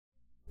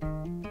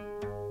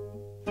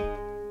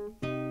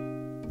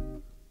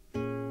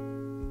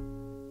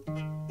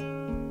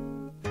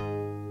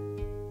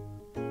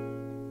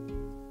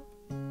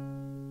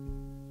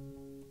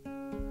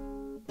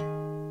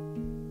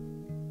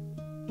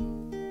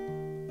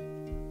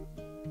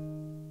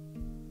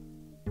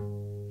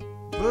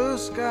blue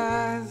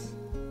skies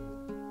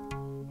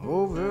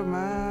over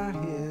my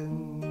head.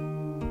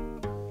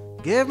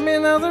 Give me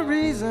another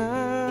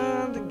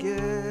reason to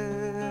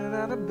get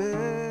out of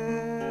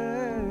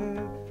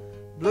bed.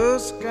 Blue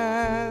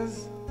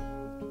skies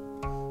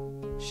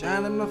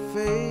shine in my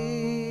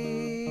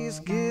face.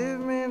 Give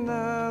me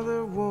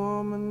another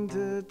woman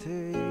to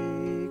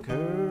take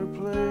her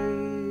place.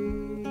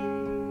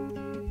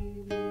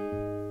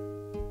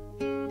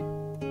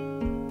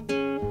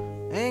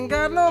 Ain't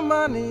got no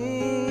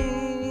money,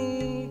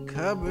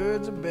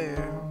 cupboards are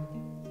bare.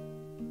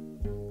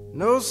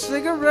 No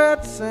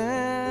cigarettes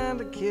and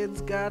the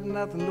kids got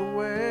nothing to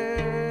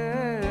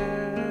wear.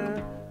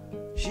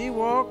 She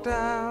walked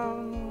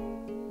out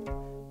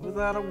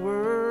without a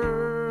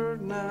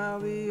word. Now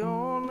the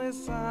only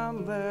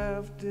sound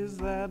left is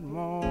that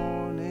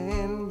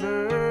morning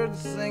bird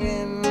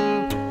singing.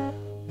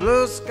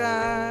 Blue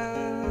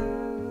skies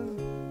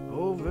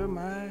over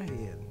my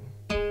head.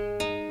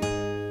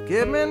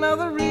 Give me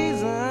another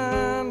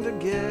reason to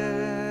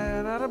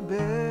get out of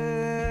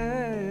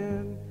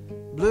bed.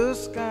 Blue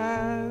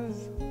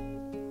skies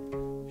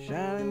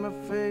shine in my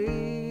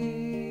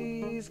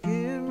face.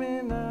 Give me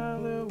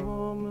another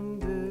woman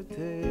to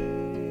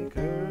take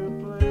her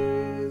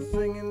place.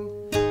 Singing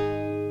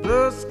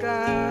blue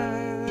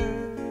skies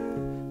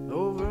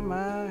over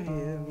my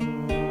head.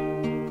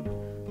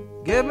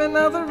 Give me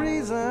another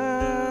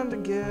reason to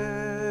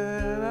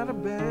get out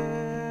of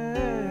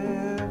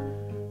bed.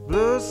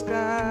 Blue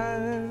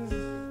skies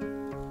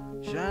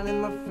shine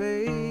in my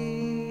face.